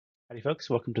Howdy folks,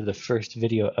 welcome to the first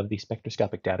video of the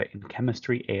spectroscopic data in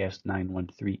chemistry AS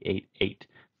 91388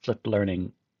 flipped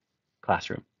learning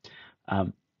classroom.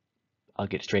 I'll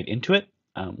get straight into it.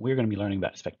 We're going to be learning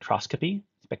about spectroscopy.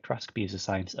 Spectroscopy is the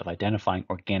science of identifying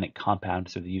organic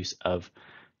compounds through the use of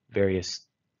various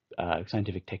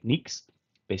scientific techniques.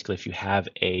 Basically, if you have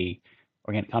a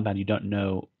organic compound you don't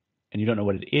know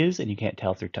what it is, and you can't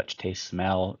tell through touch, taste,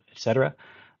 smell, etc.,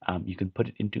 you can put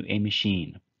it into a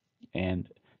machine. And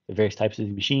the various types of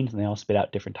machines, and they all spit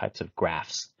out different types of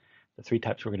graphs. The three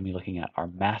types we're going to be looking at are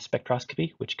mass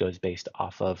spectroscopy, which goes based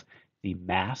off of the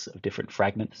mass of different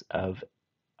fragments of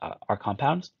our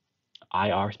compounds,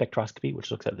 IR spectroscopy,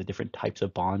 which looks at the different types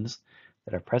of bonds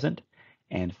that are present,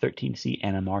 and 13C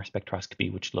NMR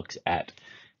spectroscopy, which looks at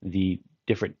the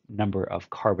different number of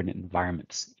carbon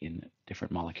environments in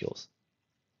different molecules.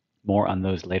 More on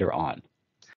those later on.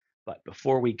 But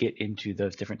before we get into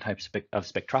those different types of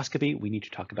spectroscopy, we need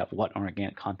to talk about what an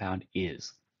organic compound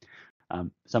is.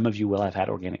 Some of you will have had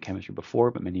organic chemistry before,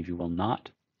 but many of you will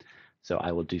not. So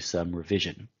I will do some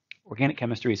revision. Organic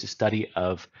chemistry is a study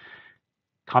of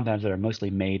compounds that are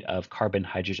mostly made of carbon,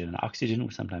 hydrogen, and oxygen,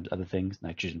 with sometimes other things,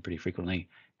 nitrogen pretty frequently,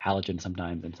 halogen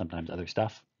sometimes, and sometimes other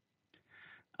stuff.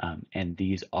 And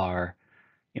these are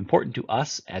important to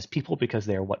us as people because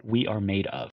they are what we are made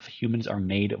of. Humans are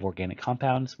made of organic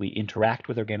compounds. We interact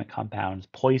with organic compounds.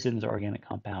 Poisons are organic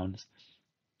compounds.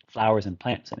 Flowers and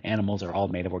plants and animals are all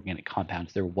made of organic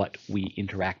compounds. They're what we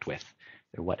interact with.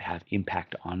 They're what have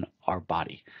impact on our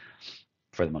body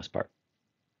for the most part.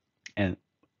 And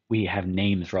we have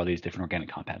names for all these different organic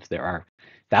compounds. There are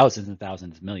thousands and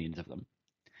thousands, millions of them.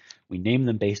 We name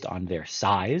them based on their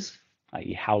size,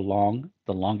 i.e. how long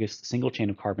the longest single chain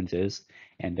of carbons is,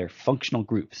 and their functional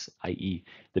groups, i.e.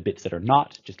 the bits that are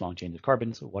not just long chains of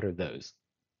carbons, what are those?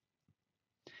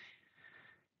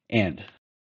 And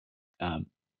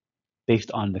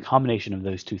based on the combination of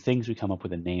those two things, we come up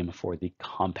with a name for the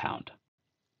compound.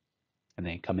 And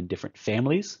they come in different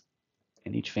families,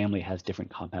 and each family has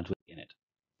different compounds within it.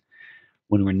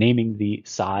 When we're naming the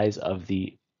size of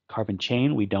the carbon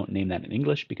chain, we don't name that in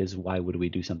English because why would we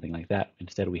do something like that?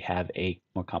 Instead, we have a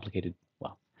more complicated,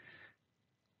 well,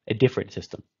 a different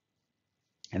system.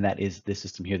 And that is this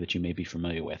system here that you may be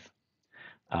familiar with.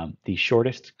 The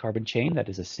shortest carbon chain, that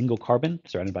is a single carbon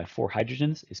surrounded by 4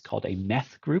 hydrogens, is called a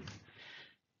meth group.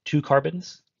 2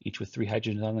 carbons, each with 3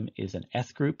 hydrogens on them, is an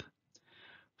eth group.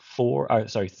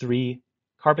 3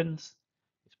 carbons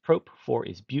is prop, 4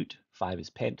 is bute, 5 is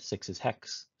pent, 6 is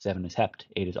hex, 7 is hept,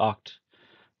 8 is oct,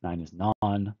 9 is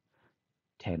non,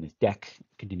 10 is dec,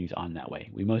 continues on that way.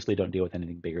 We mostly don't deal with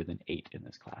anything bigger than 8 in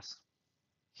this class.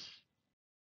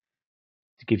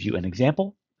 To give you an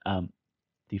example,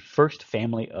 the first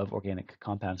family of organic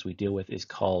compounds we deal with is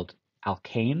called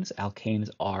alkanes. Alkanes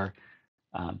are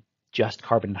just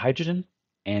carbon and hydrogen,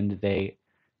 and they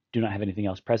do not have anything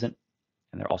else present,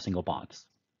 and they're all single bonds.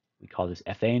 We call this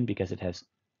ethane because it has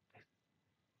a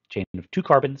chain of 2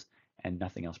 carbons and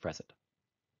nothing else present.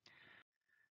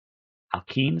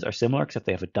 Alkenes are similar, except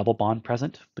they have a double bond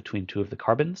present between 2 of the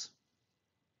carbons,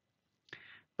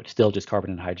 but still just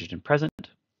carbon and hydrogen present.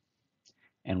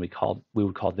 And we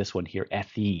would call this one here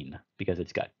ethene because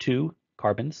it's got 2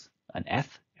 carbons, an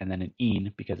eth, and then an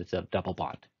ene because it's a double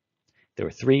bond. If there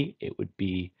were 3, it would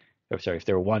be, if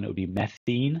there were 1, it would be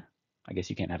methene. I guess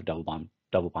you can't have a double bond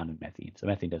in methene, so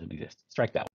methene doesn't exist.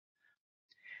 Strike that one.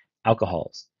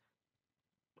 Alcohols.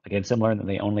 Again, similar in that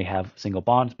they only have single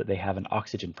bonds, but they have an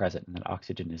oxygen present, and that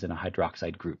oxygen is in a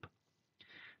hydroxide group.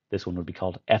 This one would be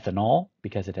called ethanol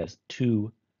because it has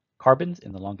 2 carbons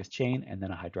in the longest chain and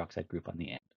then a hydroxide group on the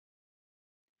end.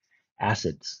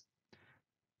 Acids.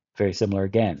 Very similar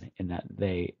again in that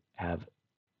they have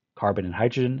carbon and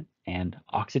hydrogen and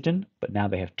oxygen, but now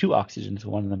they have 2 oxygens,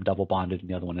 one of them double bonded and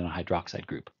the other one in a hydroxide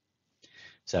group.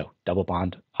 So double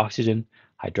bond oxygen,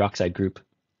 hydroxide group.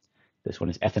 This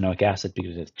one is ethanoic acid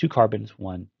because it has 2 carbons,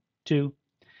 1, 2,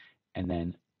 and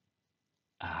then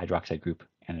a hydroxide group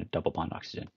and a double bond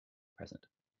oxygen present.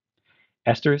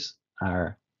 Esters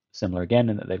are similar again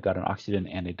in that they've got an oxygen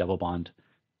and a double bond,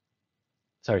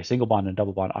 single bond and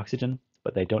double bond oxygen,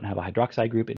 but they don't have a hydroxide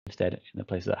group. Instead, in the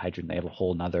place of that hydrogen, they have a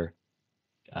whole nother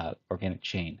organic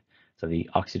chain. So the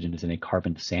oxygen is in a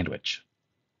carbon sandwich.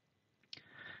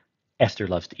 Esther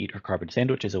loves to eat her carbon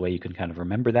sandwich is a way you can kind of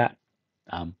remember that.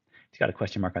 It's got a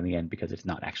question mark on the end because it's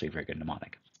not actually a very good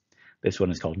mnemonic. This one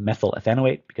is called methyl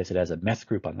ethanoate because it has a meth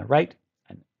group on the right,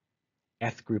 an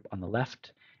eth group on the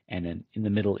left, and then in the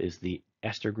middle is the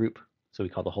ester group. So we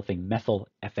call the whole thing methyl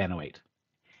ethanoate.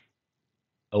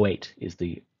 O8 is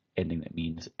the ending that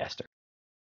means ester.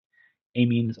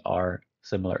 Amines are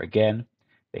similar again.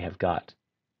 They have got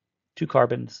two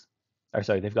carbons, or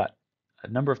sorry, they've got a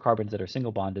number of carbons that are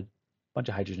single bonded, a bunch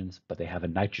of hydrogens, but they have a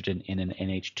nitrogen in an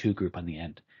NH2 group on the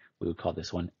end. We would call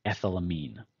this one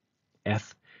ethylamine.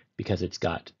 Eth because it's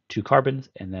got two carbons,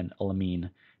 and then alamine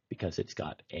because it's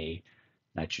got a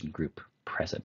nitrogen group present.